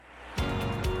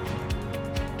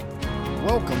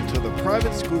Welcome to the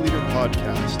Private School Leader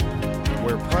Podcast,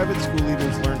 where private school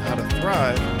leaders learn how to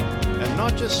thrive and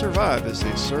not just survive as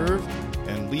they serve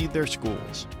and lead their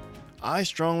schools. I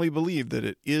strongly believe that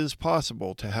it is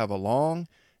possible to have a long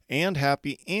and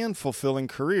happy and fulfilling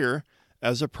career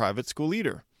as a private school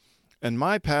leader. And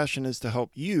my passion is to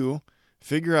help you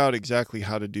figure out exactly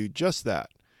how to do just that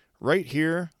right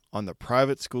here on the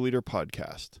Private School Leader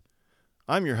Podcast.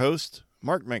 I'm your host,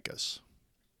 Mark Minkus.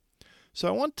 So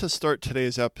I want to start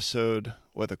today's episode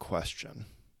with a question.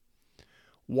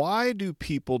 Why do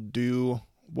people do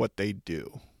what they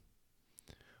do?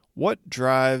 What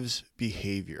drives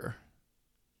behavior?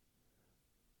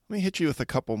 Let me hit you with a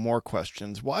couple more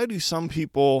questions. Why do some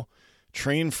people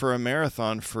train for a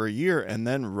marathon for a year and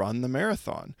then run the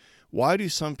marathon? Why do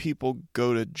some people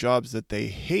go to jobs that they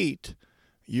hate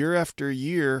year after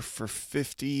year for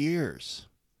 50 years?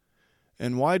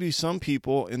 And why do some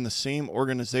people in the same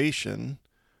organization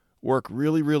work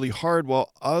really, really hard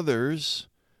while others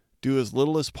do as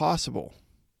little as possible?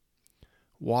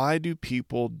 Why do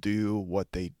people do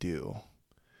what they do?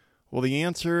 Well, the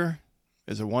answer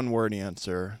is a one-word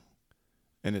answer,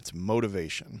 and it's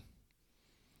motivation.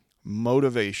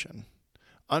 Motivation.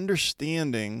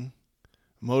 Understanding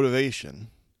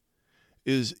motivation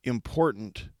is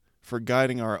important for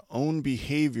guiding our own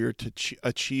behavior to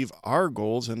achieve our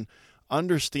goals, and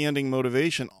understanding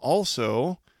motivation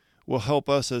also will help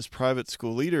us as private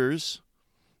school leaders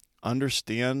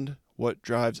understand what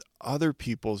drives other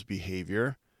people's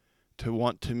behavior to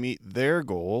want to meet their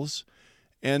goals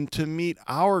and to meet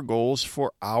our goals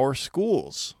for our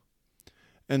schools.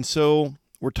 And so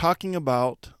we're talking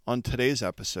about, on today's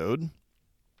episode,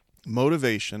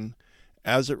 motivation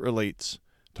as it relates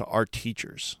to our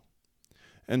teachers.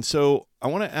 And so I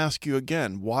want to ask you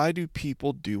again, why do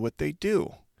people do what they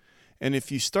do? And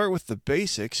if you start with the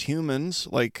basics, humans,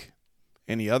 like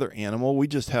any other animal, we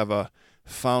just have a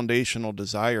foundational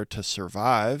desire to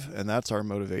survive, and that's our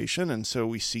motivation. And so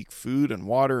we seek food and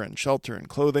water and shelter and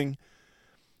clothing.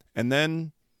 And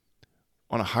then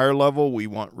on a higher level, we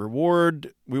want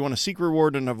reward. We want to seek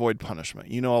reward and avoid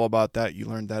punishment. You know all about that. You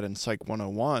learned that in Psych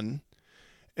 101.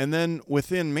 And then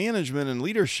within management and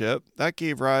leadership, that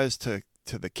gave rise to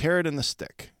the carrot and the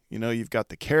stick. You know, you've got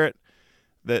the carrot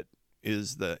that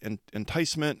is the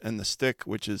enticement, and the stick,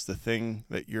 which is the thing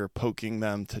that you're poking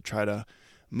them to try to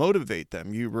motivate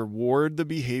them. You reward the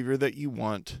behavior that you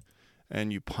want,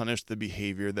 and you punish the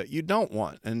behavior that you don't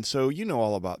want. And so you know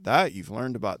all about that. You've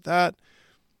learned about that.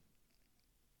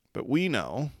 But we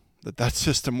know that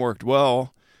system worked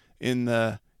well in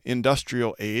the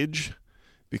industrial age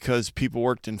because people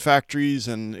worked in factories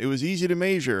and it was easy to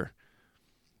measure.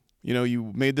 You know,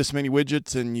 you made this many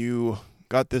widgets and you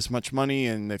got this much money,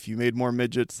 and if you made more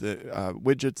widgets,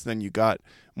 then you got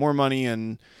more money,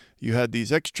 and you had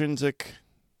these extrinsic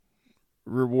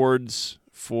rewards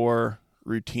for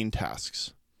routine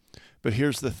tasks. But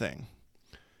here's the thing.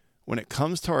 When it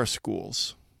comes to our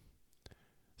schools,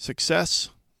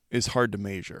 success is hard to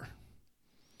measure.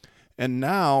 And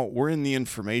now we're in the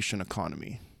information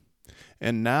economy.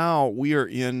 And now we are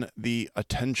in the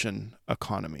attention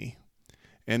economy.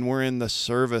 And we're in the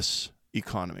service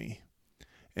economy.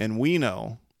 And we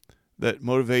know that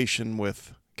motivation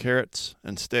with carrots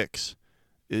and sticks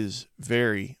is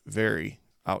very, very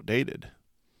outdated.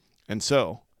 And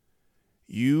so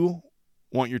you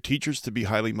want your teachers to be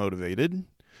highly motivated.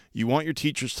 You want your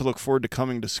teachers to look forward to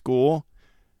coming to school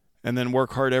and then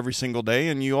work hard every single day.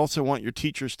 And you also want your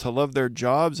teachers to love their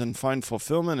jobs and find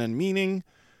fulfillment and meaning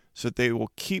so that they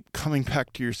will keep coming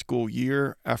back to your school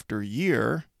year after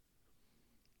year.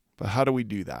 But how do we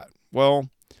do that? Well,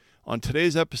 on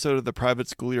today's episode of the Private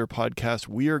School Leader Podcast,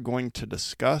 we are going to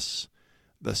discuss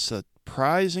the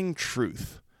surprising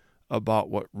truth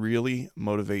about what really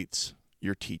motivates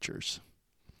your teachers.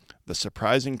 The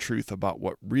surprising truth about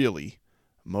what really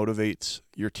motivates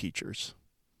your teachers.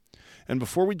 And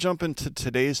before we jump into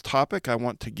today's topic, I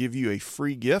want to give you a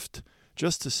free gift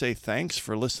just to say thanks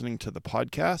for listening to the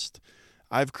podcast.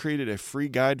 I've created a free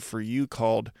guide for you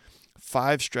called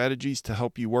 5 Strategies to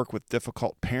Help You Work with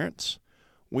Difficult Parents.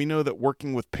 We know that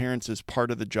working with parents is part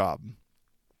of the job.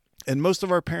 And most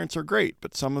of our parents are great,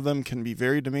 but some of them can be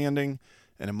very demanding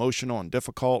and emotional and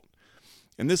difficult.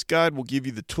 And this guide will give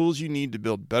you the tools you need to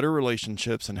build better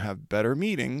relationships and have better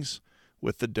meetings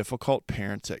with the difficult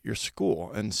parents at your school.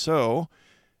 And so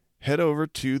head over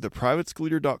to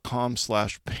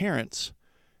theprivateschoolleader.com/parents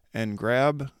and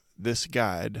grab this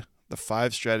guide, the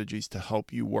 5 Strategies to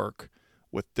Help You Work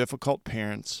with Difficult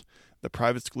Parents,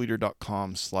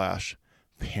 theprivateschoolleader.com/parents.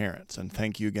 And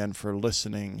thank you again for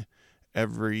listening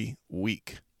every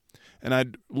week. And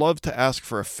I'd love to ask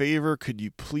for a favor. Could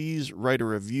you please write a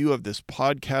review of this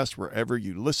podcast wherever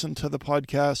you listen to the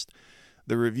podcast?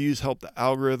 The reviews help the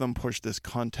algorithm push this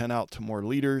content out to more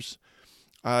leaders.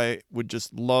 I would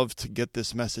just love to get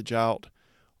this message out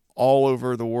all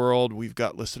over the world. We've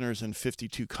got listeners in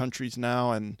 52 countries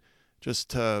now, and just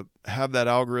to have that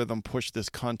algorithm push this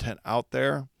content out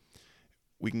there,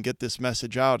 we can get this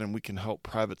message out and we can help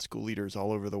private school leaders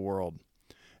all over the world.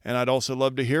 And I'd also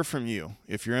love to hear from you.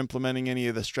 If you're implementing any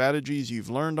of the strategies you've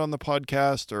learned on the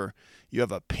podcast, or you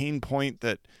have a pain point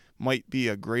that might be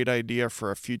a great idea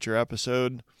for a future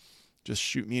episode, just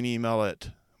shoot me an email at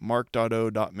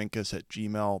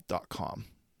mark.o.minkus@gmail.com.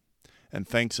 And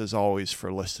thanks as always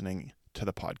for listening to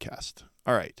the podcast.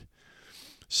 All right.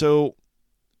 So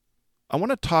I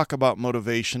want to talk about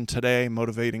motivation today,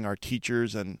 motivating our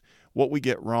teachers and what we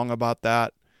get wrong about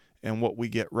that and what we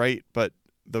get right. But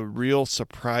the real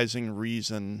surprising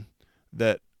reason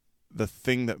that the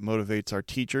thing that motivates our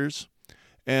teachers,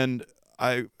 and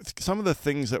some of the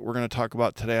things that we're going to talk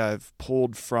about today, I've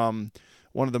pulled from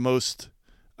one of the most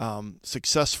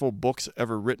successful books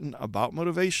ever written about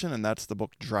motivation, and that's the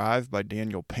book Drive by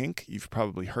Daniel Pink. You've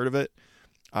probably heard of it.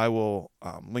 I will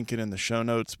link it in the show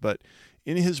notes, but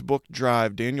in his book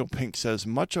Drive, Daniel Pink says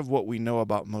much of what we know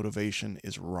about motivation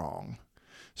is wrong.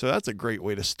 So that's a great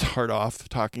way to start off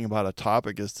talking about a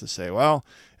topic, is to say, well,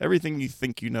 everything you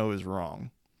think you know is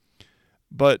wrong.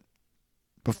 But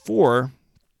before,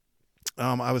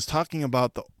 I was talking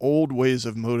about the old ways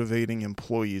of motivating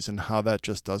employees and how that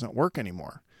just doesn't work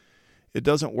anymore. It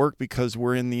doesn't work because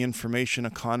we're in the information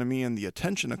economy and the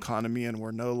attention economy, and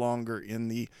we're no longer in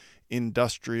the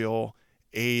industrial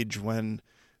age when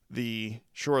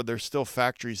there's still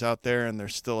factories out there and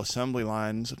there's still assembly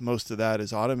lines. Most of that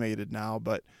is automated now,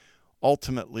 but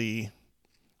ultimately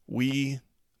we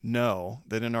know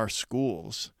that in our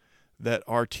schools that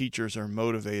our teachers are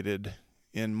motivated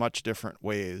in much different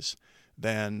ways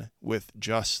than with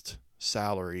just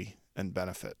salary and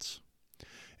benefits.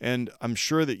 And I'm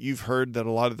sure that you've heard that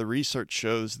a lot of the research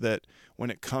shows that when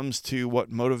it comes to what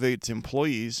motivates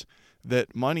employees,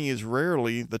 that money is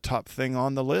rarely the top thing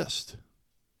on the list.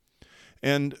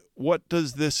 And what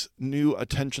does this new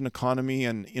attention economy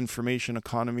and information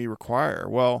economy require?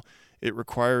 Well, it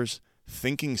requires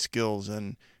thinking skills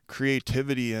and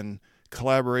creativity and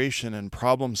collaboration and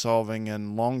problem solving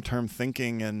and long-term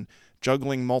thinking and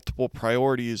juggling multiple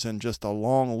priorities, and just a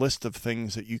long list of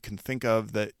things that you can think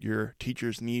of that your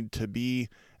teachers need to be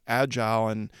agile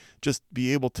and just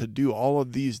be able to do all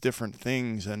of these different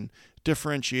things, and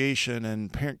differentiation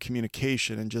and parent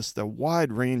communication and just a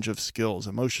wide range of skills,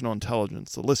 emotional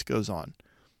intelligence, the list goes on.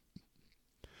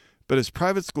 But as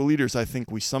private school leaders, I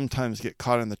think we sometimes get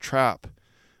caught in the trap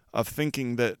of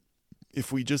thinking that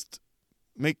if we just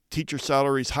make teacher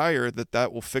salaries higher,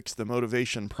 that will fix the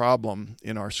motivation problem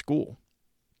in our school.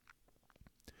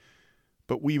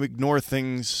 But we ignore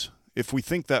things. If we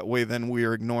think that way, then we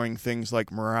are ignoring things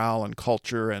like morale and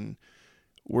culture, and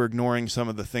we're ignoring some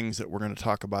of the things that we're going to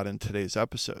talk about in today's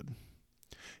episode.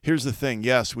 Here's the thing.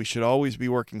 Yes, we should always be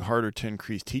working harder to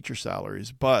increase teacher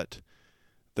salaries, but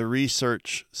the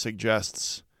research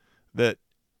suggests that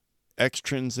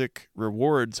extrinsic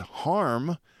rewards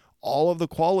harm all of the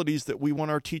qualities that we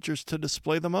want our teachers to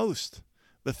display the most.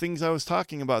 The things I was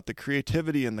talking about, the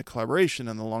creativity and the collaboration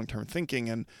and the long-term thinking,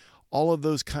 and all of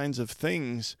those kinds of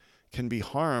things can be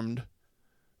harmed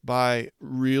by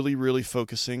really, really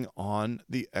focusing on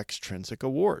the extrinsic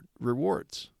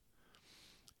rewards.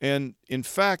 And in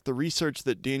fact, the research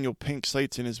that Daniel Pink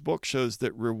cites in his book shows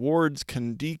that rewards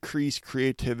can decrease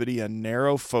creativity and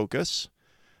narrow focus.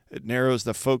 It narrows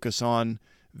the focus on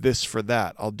this for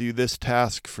that. I'll do this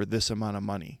task for this amount of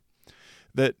money.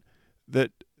 That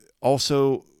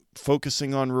also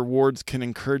focusing on rewards can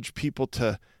encourage people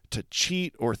to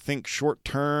cheat or think short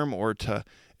term, or to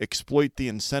exploit the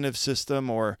incentive system,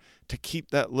 or to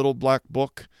keep that little black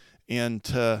book, and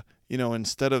to,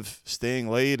 instead of staying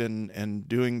late and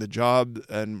doing the job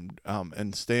and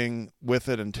staying with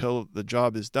it until the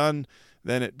job is done,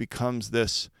 then it becomes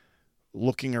this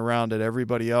looking around at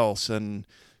everybody else, and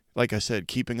like I said,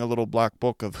 keeping a little black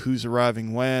book of who's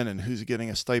arriving when and who's getting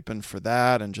a stipend for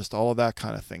that, and just all of that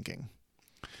kind of thinking.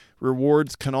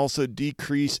 Rewards can also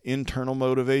decrease internal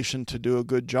motivation to do a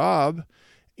good job,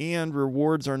 and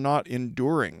rewards are not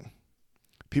enduring.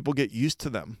 People get used to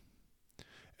them.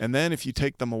 And then if you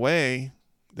take them away,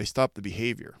 they stop the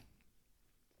behavior.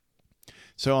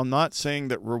 So I'm not saying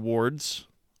that rewards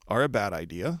are a bad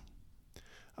idea.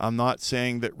 I'm not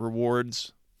saying that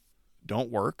rewards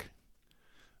don't work.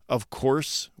 Of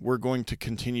course, we're going to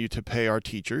continue to pay our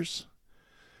teachers,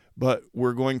 but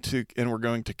we're going to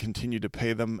continue to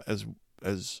pay them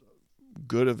as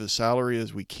good of a salary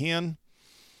as we can,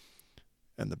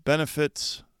 and the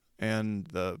benefits and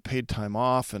the paid time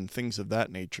off and things of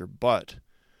that nature. But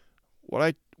what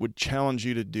I would challenge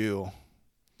you to do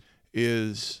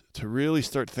is to really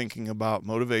start thinking about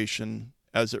motivation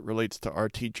as it relates to our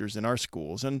teachers in our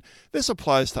schools. And this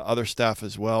applies to other staff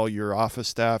as well, your office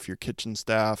staff, your kitchen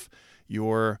staff,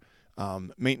 your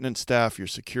maintenance staff, your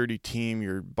security team,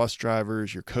 your bus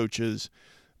drivers, your coaches.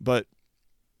 But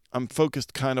I'm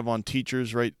focused kind of on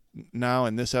teachers right now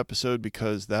in this episode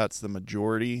because that's the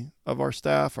majority of our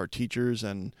staff, our teachers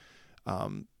and,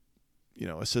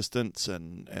 assistants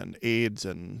and aides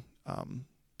and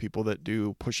people that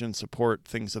do push-in support,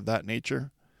 things of that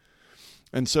nature.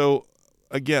 And so,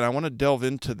 again, I want to delve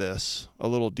into this a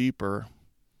little deeper,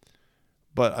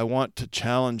 but I want to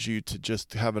challenge you to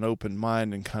just have an open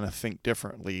mind and kind of think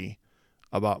differently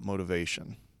about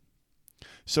motivation.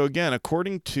 So again,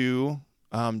 according to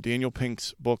Daniel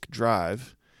Pink's book,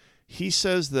 Drive, he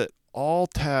says that all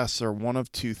tasks are one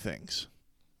of two things.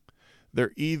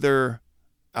 They're either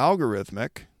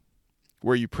algorithmic,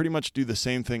 where you pretty much do the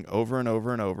same thing over and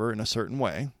over and over in a certain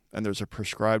way, and there's a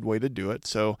prescribed way to do it.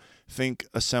 So think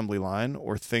assembly line,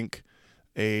 or think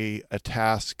a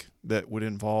task that would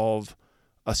involve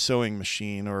a sewing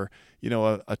machine, or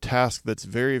a task that's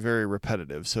very, very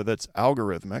repetitive. So that's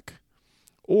algorithmic.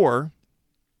 Or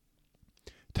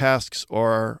tasks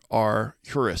are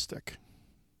heuristic.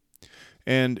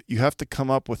 And you have to come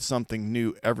up with something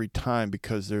new every time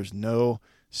because there's no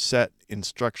set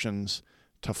instructions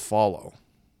to follow.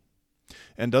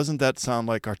 And doesn't that sound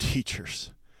like our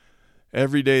teachers?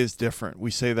 Every day is different.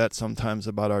 We say that sometimes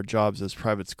about our jobs as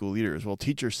private school leaders. Well,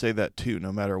 teachers say that too,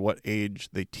 no matter what age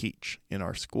they teach in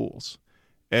our schools.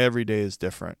 Every day is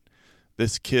different.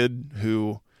 This kid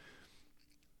who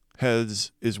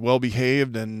is well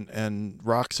behaved and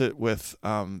rocks it with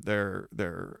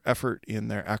their effort in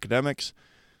their academics.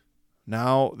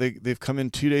 Now they've come in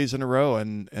 2 days in a row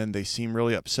and they seem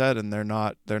really upset, and they're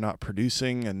not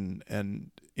producing,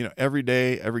 and every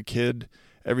day, every kid,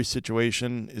 every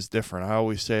situation is different. I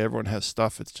always say everyone has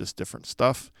stuff, it's just different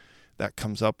stuff that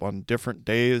comes up on different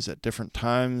days at different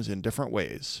times in different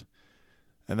ways.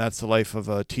 And that's the life of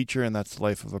a teacher, and that's the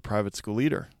life of a private school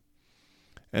leader.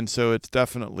 And so it's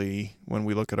definitely, when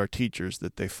we look at our teachers,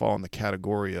 that they fall in the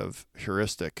category of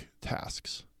heuristic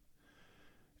tasks.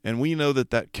 And we know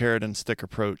that carrot and stick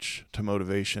approach to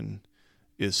motivation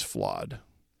is flawed.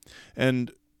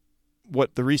 And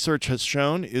what the research has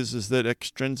shown is that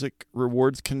extrinsic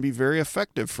rewards can be very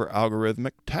effective for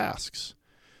algorithmic tasks.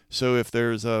 So if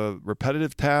there's a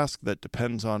repetitive task that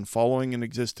depends on following an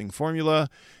existing formula,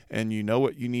 and you know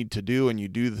what you need to do, and you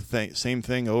do the same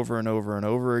thing over and over and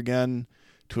over again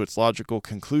to its logical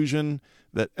conclusion,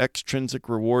 that extrinsic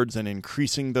rewards and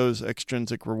increasing those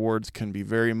extrinsic rewards can be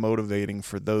very motivating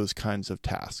for those kinds of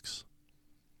tasks.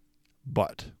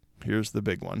 But here's the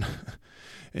big one.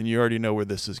 And you already know where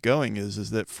this is going, is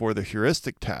that for the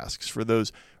heuristic tasks, for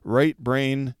those right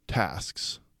brain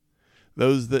tasks,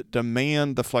 those that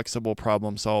demand the flexible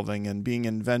problem solving and being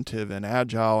inventive and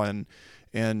agile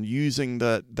and using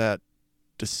that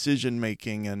decision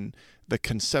making and the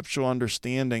conceptual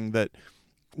understanding, that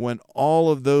when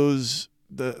all of those,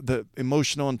 the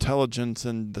emotional intelligence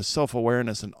and the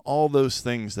self-awareness and all those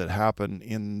things that happen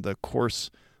in the course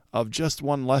of just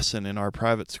one lesson in our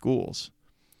private schools,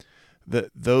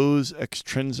 that those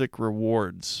extrinsic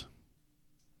rewards,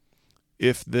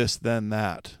 if this then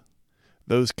that,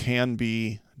 those can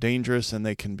be dangerous and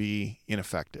they can be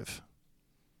ineffective.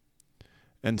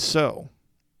 And so,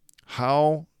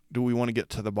 how do we want to get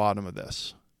to the bottom of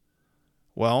this?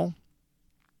 Well,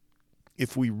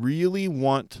 if we really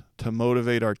want to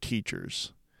motivate our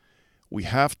teachers, we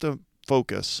have to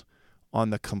focus on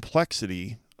the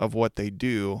complexity of what they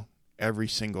do every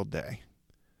single day.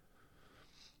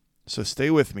 So stay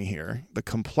with me here. The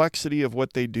complexity of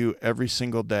what they do every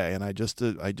single day, and I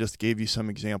just gave you some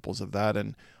examples of that,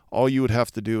 and all you would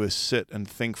have to do is sit and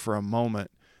think for a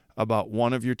moment about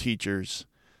one of your teachers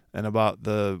and about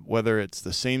whether it's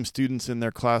the same students in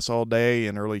their class all day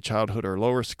in early childhood or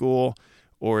lower school,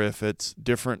 or if it's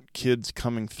different kids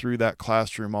coming through that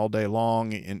classroom all day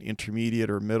long in intermediate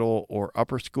or middle or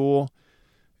upper school.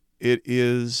 It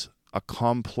is a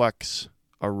complex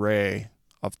array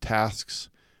of tasks,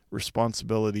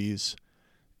 responsibilities,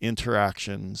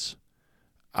 interactions,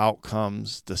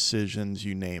 outcomes, decisions,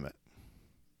 you name it.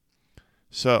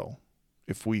 So,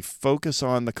 if we focus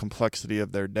on the complexity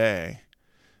of their day,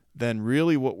 then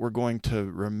really what we're going to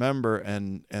remember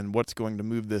and what's going to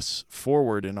move this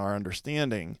forward in our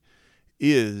understanding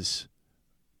is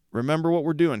remember what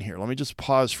we're doing here. Let me just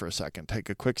pause for a second, take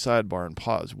a quick sidebar and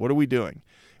pause. What are we doing?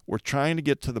 We're trying to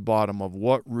get to the bottom of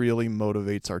what really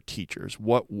motivates our teachers,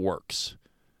 what works.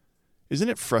 Isn't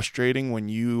it frustrating when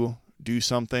you do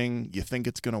something, you think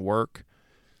it's going to work?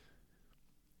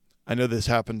 I know this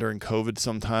happened during COVID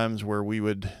sometimes where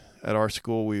at our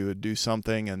school, we would do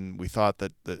something and we thought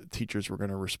that the teachers were going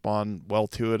to respond well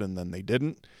to it, and then they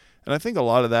didn't. And I think a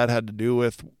lot of that had to do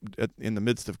with, in the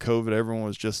midst of COVID, everyone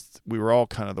was we were all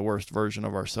kind of the worst version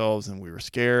of ourselves, and we were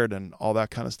scared and all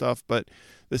that kind of stuff. But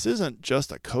this isn't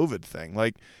just a COVID thing.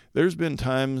 Like, there's been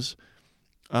times,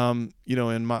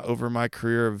 over my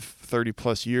career of 30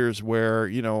 plus years where,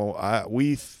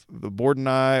 the board and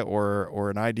I, or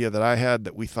an idea that I had,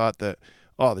 that we thought that,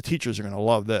 oh, the teachers are going to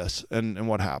love this. And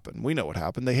what happened? We know what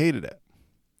happened. They hated it.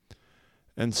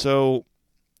 And so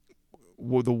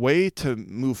the way to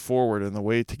move forward, and the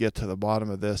way to get to the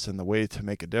bottom of this, and the way to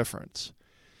make a difference,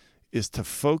 is to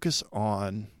focus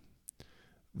on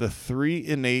the 3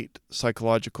 innate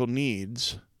psychological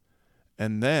needs,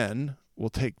 and then we'll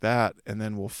take that and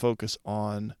then we'll focus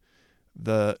on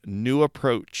the new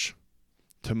approach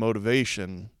to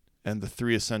motivation and the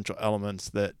 3 essential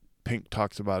elements that Pink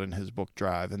talks about in his book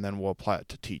Drive, and then we'll apply it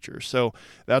to teachers. So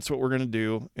that's what we're going to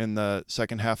do in the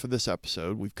second half of this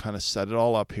episode. We've kind of set it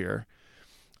all up here.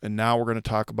 And now we're going to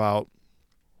talk about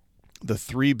the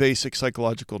 3 basic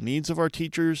psychological needs of our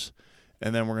teachers,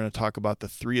 and then we're going to talk about the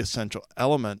 3 essential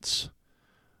elements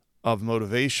of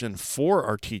motivation for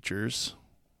our teachers,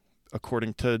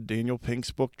 according to Daniel Pink's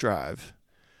book Drive,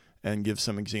 and give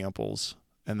some examples,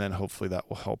 and then hopefully that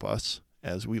will help us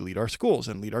as we lead our schools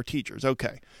and lead our teachers.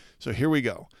 Okay, so here we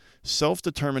go.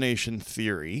 Self-determination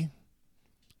theory.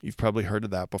 You've probably heard of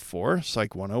that before,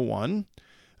 Psych 101.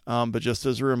 But just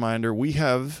as a reminder, we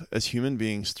have, as human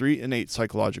beings, 3 innate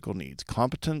psychological needs: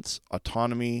 competence,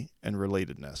 autonomy, and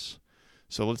relatedness.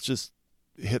 So let's just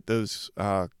hit those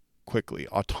quickly.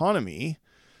 Autonomy,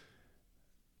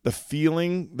 the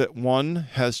feeling that one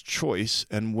has choice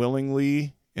and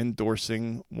willingly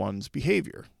endorsing one's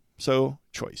behavior. So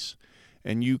choice.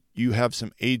 And you have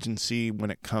some agency when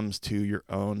it comes to your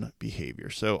own behavior.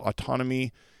 So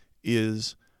autonomy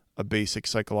is a basic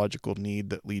psychological need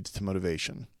that leads to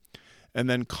motivation. And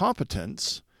then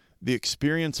competence, the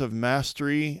experience of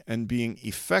mastery and being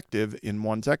effective in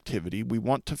one's activity. We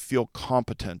want to feel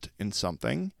competent in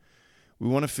something. We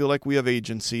want to feel like we have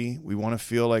agency. We want to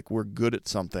feel like we're good at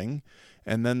something.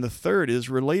 And then the third is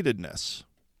relatedness.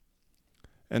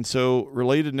 And so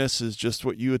relatedness is just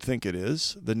what you would think it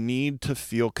is, the need to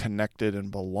feel connected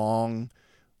and belong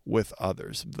with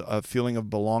others, a feeling of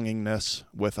belongingness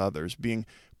with others, being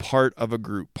part of a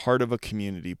group, part of a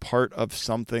community, part of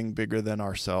something bigger than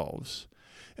ourselves.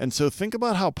 And so think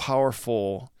about how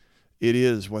powerful it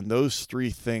is when those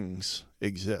 3 things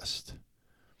exist.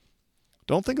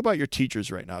 Don't think about your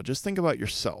teachers right now. Just think about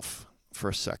yourself for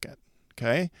a second,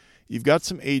 okay? You've got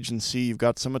some agency, you've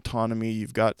got some autonomy,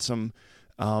 you've got some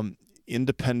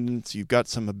independence, you've got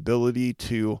some ability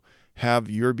to have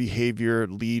your behavior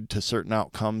lead to certain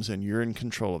outcomes, and you're in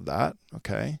control of that,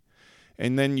 okay?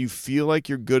 And then you feel like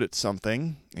you're good at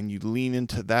something, and you lean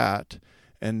into that,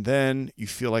 and then you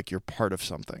feel like you're part of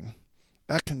something.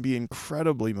 That can be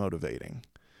incredibly motivating.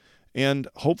 And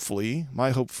hopefully,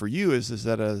 my hope for you is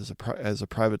that as a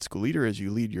private school leader, as you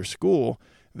lead your school,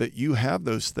 that you have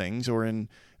those things, or in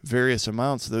various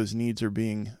amounts, those needs are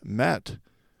being met,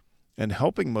 and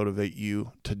helping motivate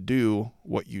you to do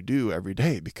what you do every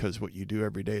day, because what you do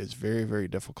every day is very, very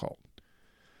difficult.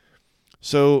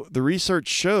 So the research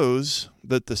shows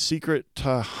that the secret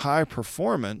to high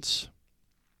performance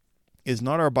is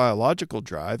not our biological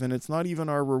drive, and it's not even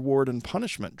our reward and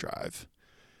punishment drive.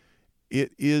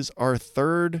 It is our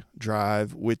third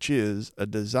drive, which is a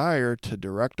desire to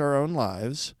direct our own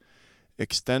lives,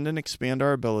 extend and expand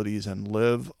our abilities, and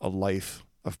live a life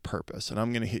of purpose. And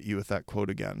I'm going to hit you with that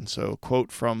quote again. So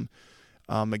quote from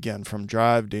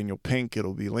Drive, Daniel Pink.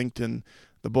 It'll be linked in,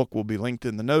 the book will be linked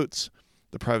in the notes,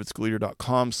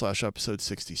 theprivateschooleader.com/episode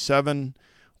 67.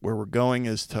 Where we're going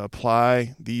is to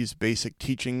apply these basic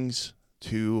teachings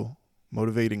to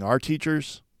motivating our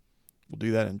teachers. We'll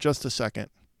do that in just a second.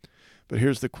 But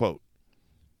here's the quote.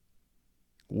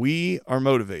 We are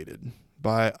motivated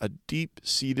by a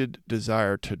deep-seated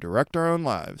desire to direct our own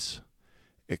lives,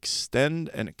 extend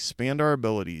and expand our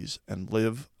abilities, and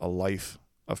live a life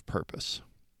of purpose.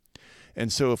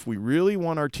 And so if we really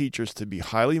want our teachers to be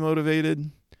highly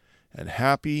motivated and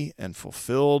happy and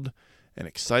fulfilled and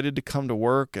excited to come to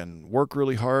work and work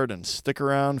really hard and stick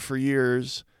around for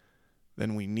years,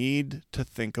 then we need to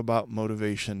think about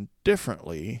motivation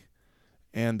differently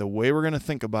And the way we're going to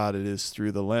think about it is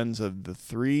through the lens of the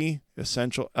three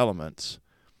essential elements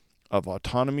of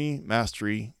autonomy,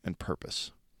 mastery, and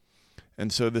purpose.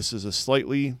 And so this is a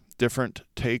slightly different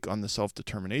take on the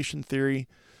self-determination theory,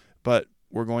 but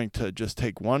we're going to just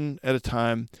take one at a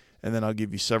time, and then I'll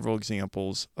give you several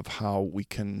examples of how we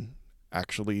can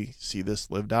actually see this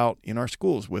lived out in our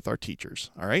schools with our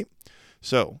teachers. All right.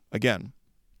 So again,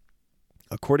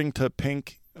 according to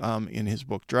Pink in his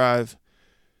book Drive,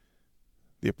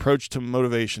 the approach to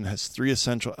motivation has three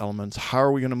essential elements. How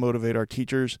are we going to motivate our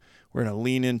teachers? We're going to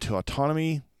lean into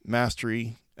autonomy,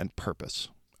 mastery, and purpose.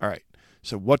 All right.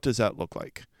 So what does that look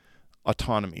like?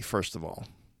 Autonomy, first of all.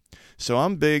 So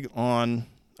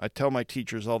I tell my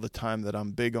teachers all the time that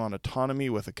I'm big on autonomy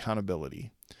with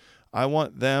accountability. I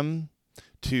want them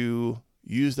to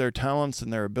use their talents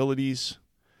and their abilities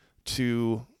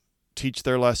to teach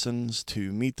their lessons,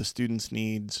 to meet the students'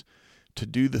 needs, to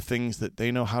do the things that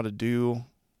they know how to do.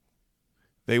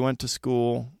 They went to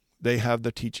school, they have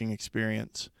the teaching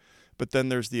experience, but then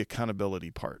there's the accountability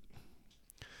part.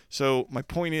 So my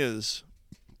point is,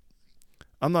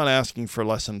 I'm not asking for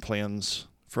lesson plans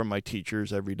from my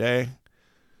teachers every day,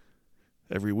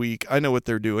 every week. I know what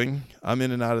they're doing. I'm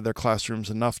in and out of their classrooms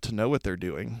enough to know what they're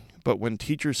doing. But when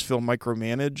teachers feel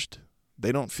micromanaged,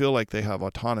 they don't feel like they have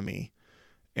autonomy,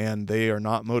 and they are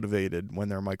not motivated when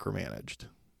they're micromanaged.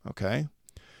 Okay?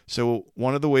 So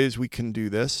one of the ways we can do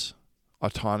this,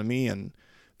 autonomy and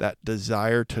that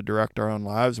desire to direct our own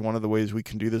lives, one of the ways we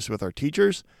can do this with our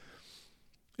teachers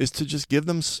is to just give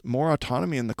them more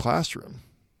autonomy in the classroom.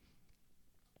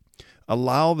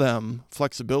 Allow them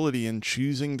flexibility in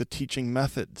choosing the teaching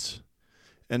methods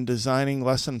and designing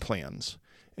lesson plans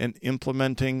and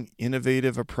implementing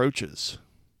innovative approaches,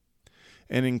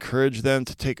 and encourage them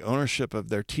to take ownership of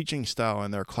their teaching style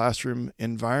and their classroom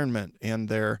environment and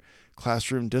their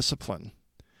classroom discipline.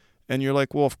 And you're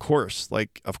like, well, of course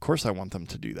I want them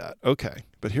to do that. Okay.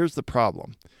 But here's the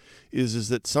problem is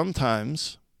that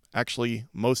sometimes, actually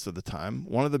most of the time,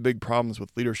 one of the big problems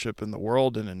with leadership in the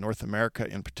world and in North America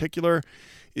in particular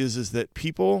is that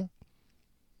people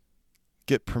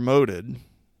get promoted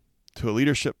to a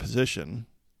leadership position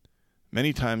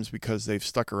many times because they've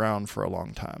stuck around for a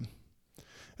long time.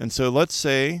 And so let's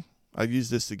say, I've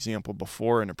used this example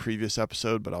before in a previous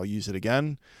episode, but I'll use it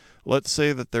again. Let's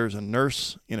say that there's a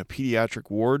nurse in a pediatric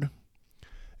ward,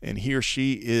 and he or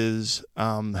she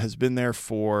has been there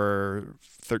for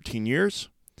 13 years,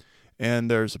 and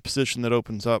there's a position that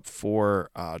opens up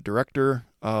for director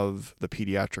of the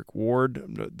pediatric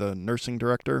ward, the nursing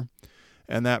director,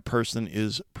 and that person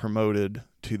is promoted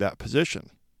to that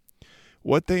position.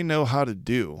 What they know how to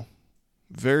do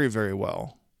very, very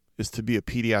well is to be a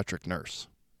pediatric nurse.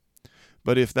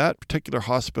 But if that particular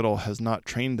hospital has not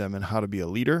trained them in how to be a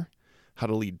leader, how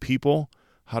to lead people,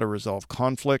 how to resolve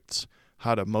conflicts,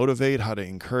 how to motivate, how to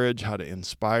encourage, how to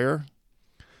inspire,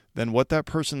 then what that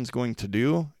person's going to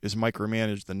do is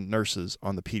micromanage the nurses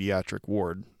on the pediatric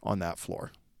ward on that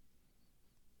floor.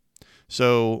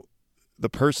 So the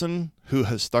person who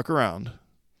has stuck around,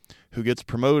 who gets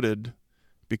promoted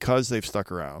because they've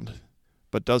stuck around,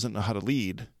 but doesn't know how to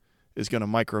lead, is going to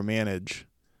micromanage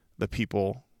the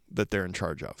people that they're in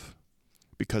charge of,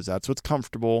 because that's what's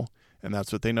comfortable and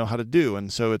that's what they know how to do.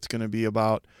 And so it's going to be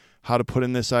about how to put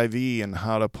in this IV and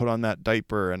how to put on that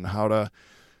diaper and how to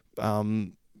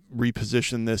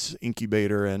reposition this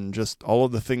incubator and just all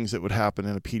of the things that would happen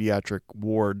in a pediatric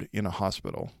ward in a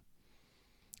hospital,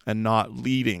 and not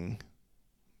leading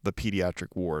the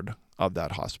pediatric ward of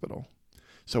that hospital.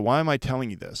 So why am I telling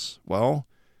you this? Well,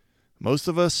 most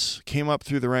of us came up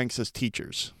through the ranks as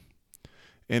teachers.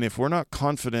 And if we're not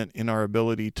confident in our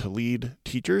ability to lead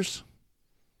teachers,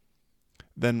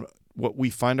 then what we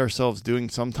find ourselves doing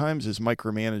sometimes is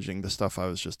micromanaging the stuff I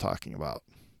was just talking about.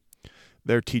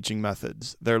 Their teaching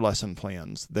methods, their lesson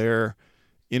plans, their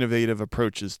innovative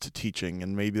approaches to teaching.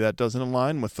 And maybe that doesn't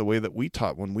align with the way that we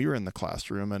taught when we were in the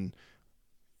classroom. And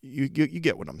you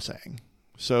get what I'm saying.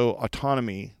 So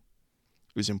autonomy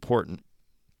is important.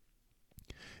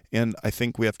 And I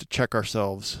think we have to check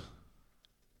ourselves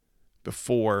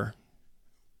before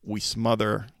we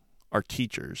smother our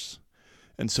teachers.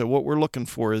 And so what we're looking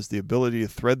for is the ability to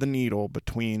thread the needle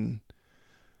between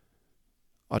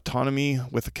autonomy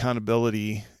with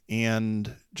accountability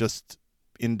and just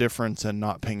indifference and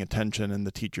not paying attention, and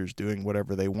the teachers doing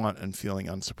whatever they want and feeling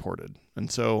unsupported.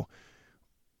 And so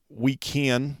we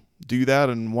can do that.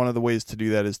 And one of the ways to do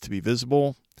that is to be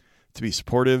visible, to be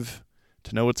supportive,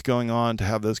 to know what's going on, to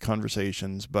have those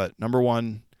conversations. But number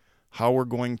one, how we're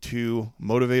going to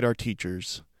motivate our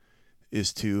teachers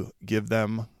is to give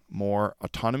them more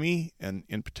autonomy, and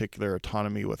in particular,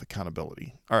 autonomy with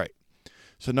accountability. All right.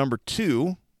 So number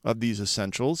 2 of these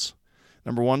essentials,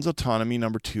 number 1 is autonomy,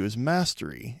 number 2 is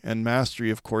mastery. And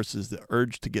mastery, of course, is the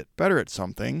urge to get better at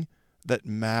something that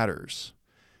matters.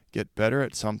 Get better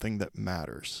at something that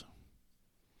matters.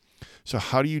 So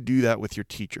how do you do that with your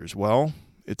teachers? Well,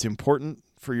 it's important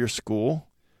for your school,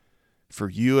 for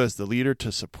you as the leader,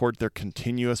 to support their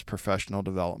continuous professional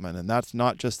development. And that's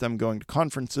not just them going to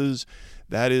conferences.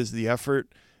 That is the effort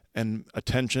and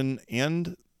attention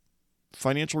and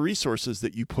financial resources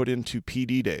that you put into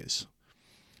PD days.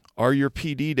 Are your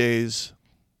PD days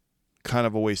kind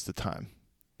of a waste of time?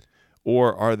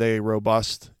 Or are they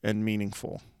robust and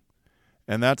meaningful?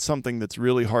 And that's something that's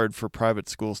really hard for private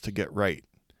schools to get right,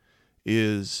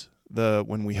 is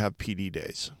when we have PD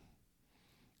days.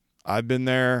 I've been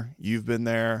there, you've been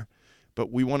there,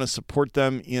 but we want to support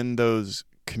them in those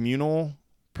communal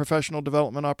professional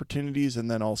development opportunities and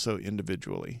then also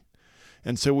individually.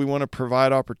 And so we want to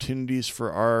provide opportunities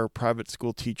for our private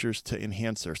school teachers to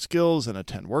enhance their skills and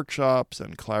attend workshops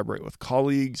and collaborate with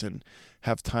colleagues and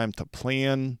have time to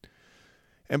plan.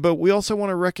 But we also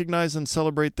want to recognize and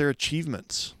celebrate their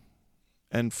achievements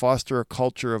and foster a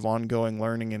culture of ongoing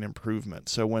learning and improvement.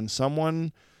 So when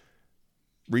someone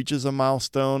reaches a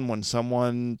milestone, when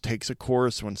someone takes a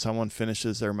course, when someone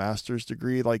finishes their master's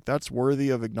degree, that's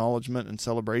worthy of acknowledgement and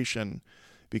celebration,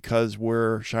 because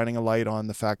we're shining a light on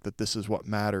the fact that this is what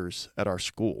matters at our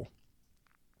school.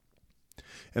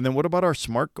 And then what about our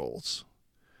SMART goals?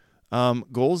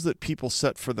 Goals that people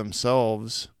set for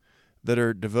themselves that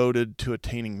are devoted to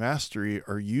attaining mastery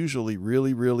are usually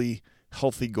really, really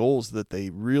healthy goals that they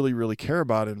really, really care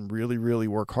about and really, really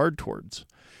work hard towards.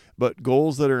 But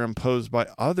goals that are imposed by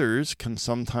others can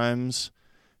sometimes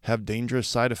have dangerous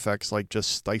side effects, like just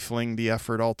stifling the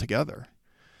effort altogether.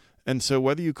 And so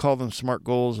whether you call them SMART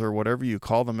goals or whatever you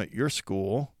call them at your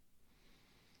school,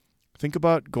 think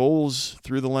about goals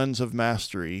through the lens of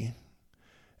mastery.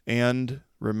 And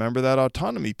remember that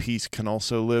autonomy piece can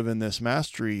also live in this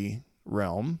mastery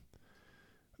realm,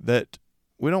 that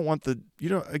we don't want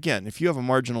again, if you have a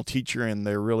marginal teacher and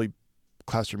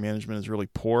classroom management is really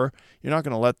poor, you're not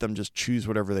going to let them just choose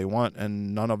whatever they want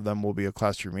and none of them will be a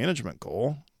classroom management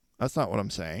goal. That's not what I'm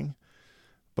saying.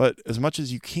 But as much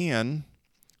as you can,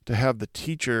 to have the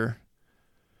teacher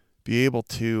be able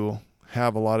to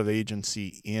have a lot of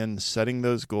agency in setting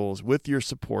those goals with your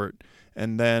support,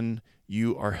 and then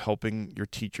you are helping your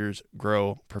teachers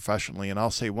grow professionally. And I'll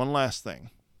say one last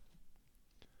thing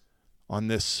on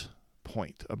this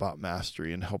point about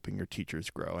mastery and helping your teachers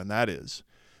grow, and that is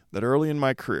that early in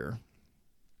my career,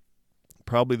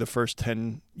 probably the first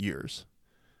 10 years,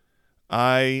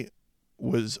 I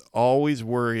was always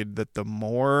worried that the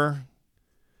more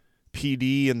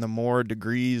PD and the more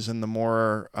degrees and the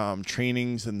more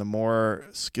trainings and the more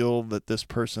skill that this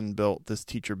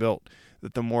teacher built,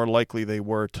 that the more likely they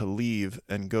were to leave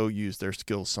and go use their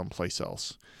skills someplace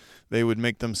else. They would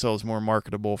make themselves more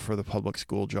marketable for the public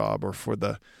school job or for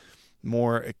the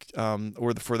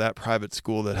for that private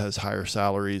school that has higher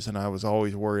salaries. And I was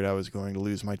always worried I was going to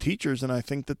lose my teachers. And I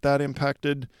think that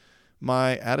impacted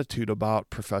my attitude about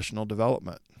professional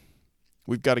development.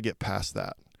 We've got to get past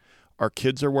that. Our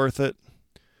kids are worth it.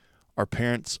 Our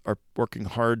parents are working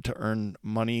hard to earn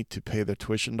money to pay their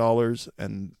tuition dollars,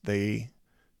 and they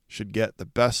should get the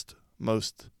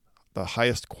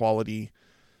highest quality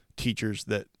teachers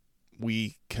that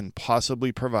we can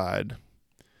possibly provide.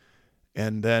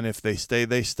 And then if they stay,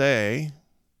 they stay.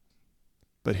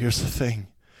 But here's the thing.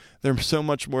 They're so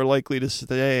much more likely to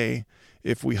stay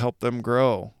if we help them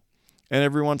grow. And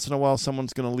every once in a while,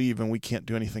 someone's going to leave, and we can't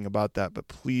do anything about that. But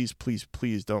please, please,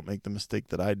 please don't make the mistake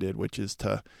that I did, which is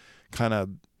to kind of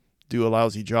do a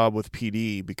lousy job with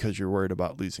PD because you're worried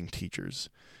about losing teachers.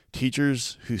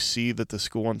 Teachers who see that the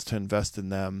school wants to invest in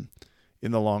them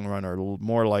in the long run are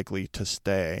more likely to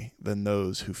stay than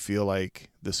those who feel like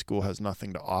the school has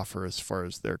nothing to offer as far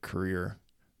as their career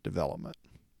development.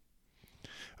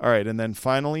 All right, and then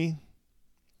finally,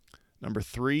 number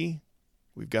 3,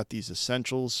 we've got these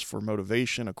essentials for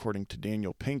motivation according to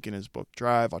Daniel Pink in his book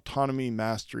Drive: Autonomy,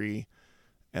 Mastery,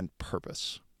 and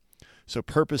Purpose. So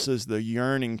purpose is the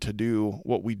yearning to do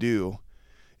what we do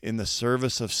in the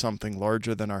service of something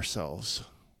larger than ourselves.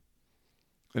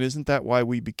 And isn't that why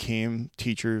we became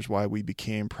teachers, why we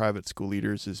became private school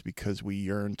leaders, is because we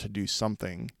yearn to do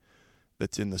something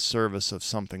that's in the service of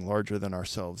something larger than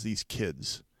ourselves. These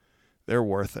kids, they're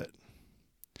worth it.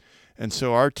 And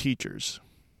so our teachers,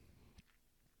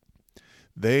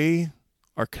 they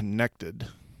are connected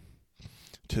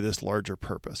to this larger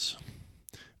purpose.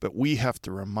 But we have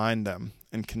to remind them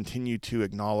and continue to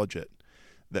acknowledge it,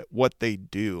 that what they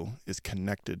do is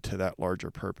connected to that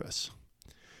larger purpose.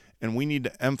 and we need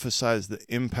to emphasize the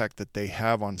impact that they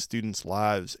have on students'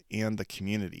 lives and the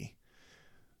community,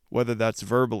 whether that's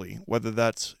verbally, whether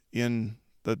that's in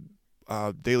the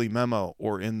daily memo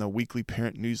or in the weekly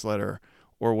parent newsletter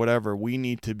or whatever. We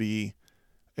need to be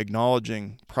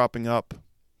acknowledging, propping up,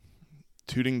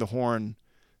 tooting the horn,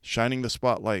 shining the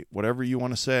spotlight, whatever you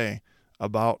want to say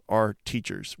about our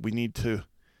teachers. We need to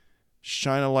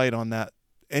shine a light on that,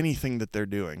 anything that they're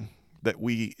doing, that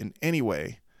we in any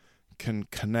way can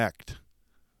connect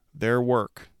their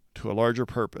work to a larger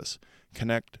purpose,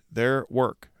 connect their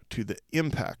work to the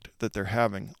impact that they're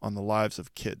having on the lives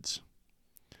of kids,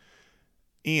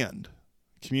 and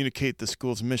communicate the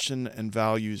school's mission and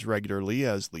values regularly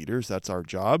as leaders. That's our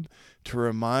job, to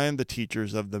remind the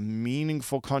teachers of the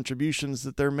meaningful contributions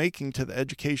that they're making to the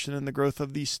education and the growth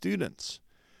of these students.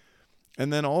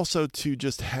 And then also to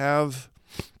just have,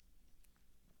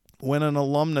 when an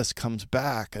alumnus comes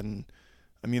back, and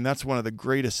I mean, that's one of the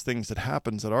greatest things that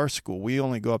happens at our school. We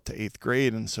only go up to 8th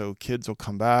grade, and so kids will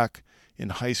come back in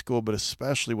high school, but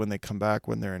especially when they come back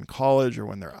when they're in college or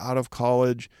when they're out of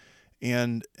college,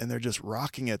 and they're just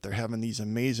rocking it. They're having these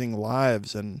amazing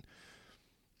lives, and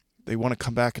they want to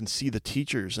come back and see the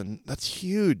teachers, and that's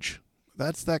huge.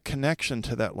 That's that connection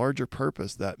to that larger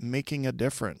purpose, that making a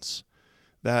difference,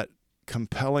 that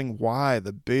compelling why,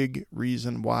 the big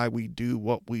reason why we do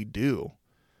what we do.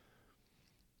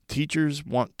 Teachers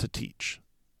want to teach.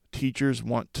 Teachers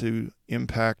want to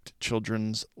impact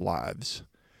children's lives,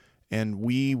 and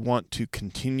we want to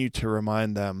continue to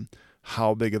remind them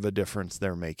how big of a difference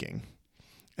they're making.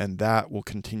 And that will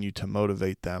continue to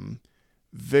motivate them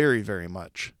very, very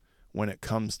much when it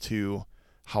comes to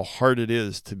how hard it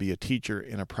is to be a teacher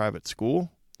in a private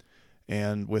school,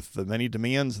 and with the many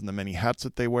demands and the many hats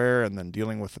that they wear, and then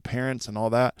dealing with the parents and all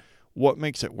that. What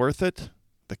makes it worth it?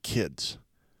 The kids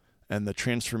and the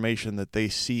transformation that they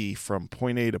see from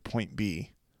point A to point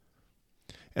B.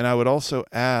 And I would also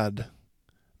add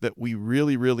that we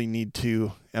really, really need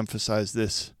to emphasize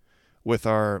this with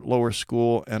our lower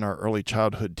school and our early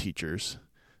childhood teachers,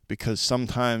 because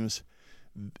sometimes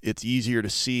it's easier to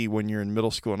see when you're in middle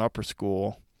school and upper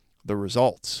school the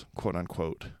results, quote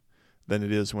unquote, than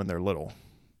it is when they're little.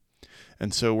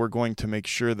 And so we're going to make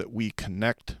sure that we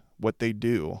connect what they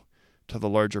do to the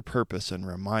larger purpose and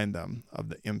remind them of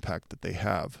the impact that they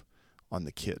have on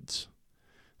the kids.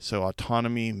 So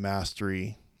autonomy,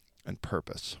 mastery, and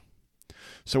purpose.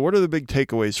 So what are the big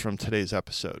takeaways from today's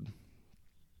episode?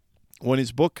 Well, in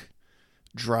his book,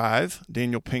 Drive,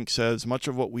 Daniel Pink says much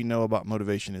of what we know about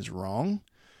motivation is wrong.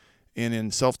 And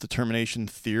in self-determination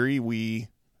theory, we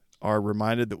are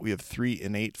reminded that we have 3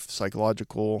 innate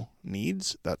psychological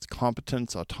needs. That's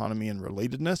competence, autonomy, and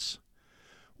relatedness.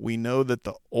 We know that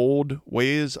the old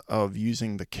ways of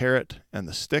using the carrot and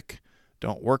the stick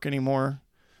don't work anymore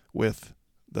with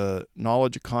the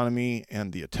knowledge economy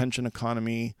and the attention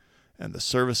economy and the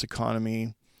service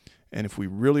economy. And if we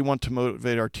really want to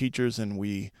motivate our teachers, and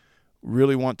we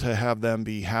really want to have them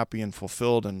be happy and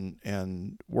fulfilled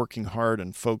and working hard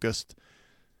and focused,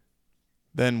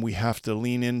 then we have to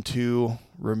lean into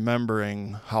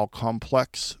remembering how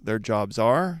complex their jobs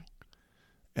are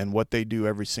and what they do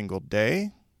every single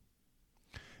day.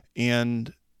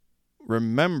 And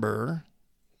remember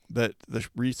that the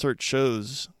research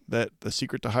shows that the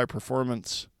secret to high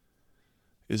performance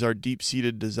is our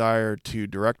deep-seated desire to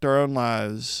direct our own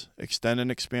lives, extend and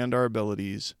expand our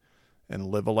abilities, and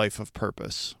live a life of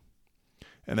purpose.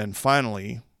 And then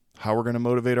finally, how we're going to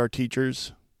motivate our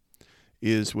teachers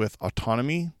is with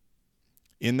autonomy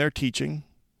in their teaching.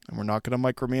 And we're not going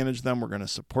to micromanage them. We're going to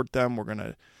support them. We're going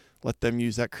to let them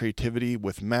use that creativity.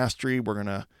 With mastery, we're going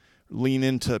to lean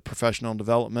into professional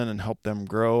development and help them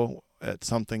grow at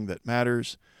something that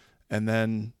matters. And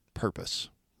then purpose.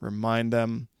 Remind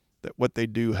them that what they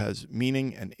do has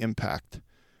meaning and impact,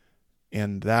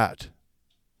 and that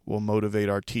will motivate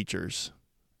our teachers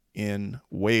in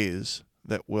ways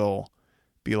that will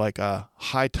be like a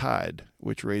high tide,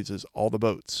 which raises all the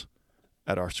boats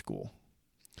at our school.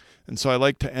 And so I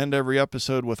like to end every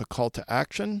episode with a call to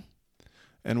action.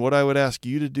 And what I would ask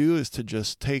you to do is to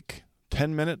just take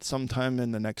 10 minutes sometime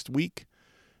in the next week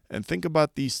and think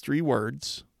about these 3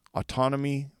 words: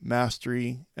 autonomy,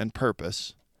 mastery, and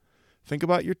purpose. Think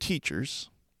about your teachers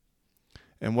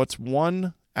and what's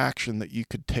one action that you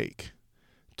could take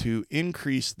to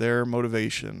increase their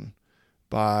motivation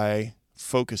by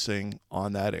focusing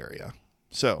on that area.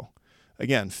 So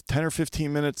again, 10 or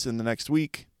 15 minutes in the next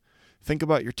week. Think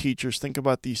about your teachers. Think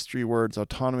about these 3 words: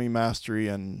 autonomy, mastery,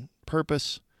 and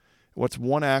purpose. What's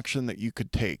one action that you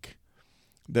could take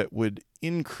that would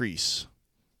increase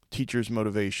teachers'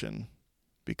 motivation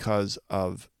because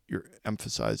of you're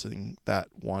emphasizing that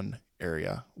one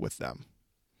area with them.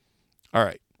 All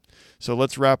right, so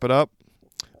let's wrap it up.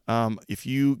 If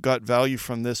you got value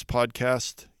from this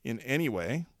podcast in any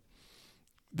way,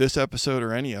 this episode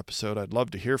or any episode, I'd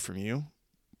love to hear from you.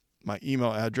 My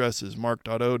email address is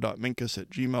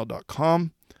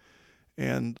mark.o.minkus@gmail.com.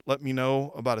 And let me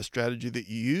know about a strategy that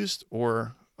you used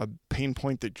or a pain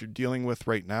point that you're dealing with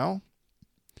right now.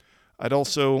 I'd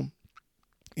also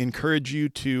encourage you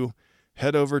to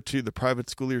head over to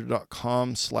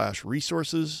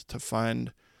theprivateschoolleader.com/resources to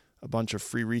find a bunch of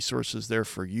free resources there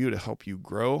for you to help you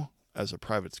grow as a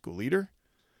private school leader.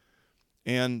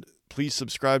 And please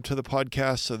subscribe to the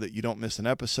podcast so that you don't miss an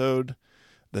episode.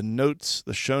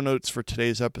 The show notes for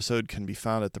today's episode can be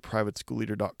found at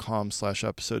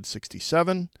theprivateschoolleader.com/episode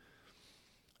 67.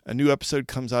 A new episode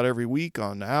comes out every week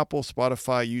on Apple,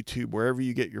 Spotify, YouTube, wherever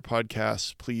you get your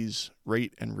podcasts. Please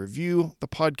rate and review the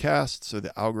podcast so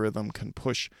the algorithm can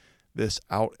push this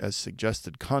out as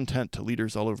suggested content to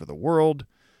leaders all over the world.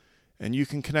 And you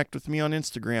can connect with me on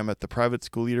Instagram at The Private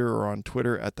School Leader or on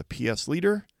Twitter at The PS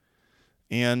Leader.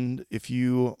 And if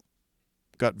you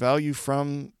got value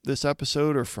from this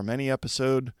episode or from any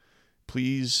episode,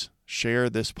 please share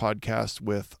this podcast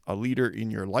with a leader in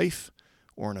your life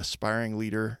or an aspiring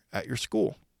leader at your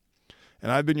school.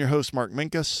 And I've been your host, Mark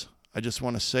Minkus. I just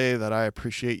want to say that I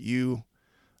appreciate you.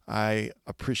 I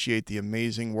appreciate the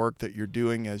amazing work that you're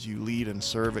doing as you lead and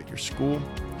serve at your school.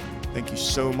 Thank you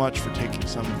so much for taking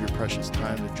some of your precious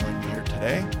time to join me here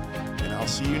today. And I'll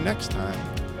see you next time,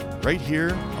 right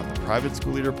here on the Private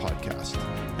School Leader Podcast.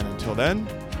 And until then,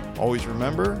 always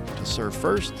remember to serve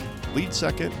first, lead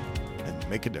second, and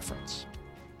make a difference.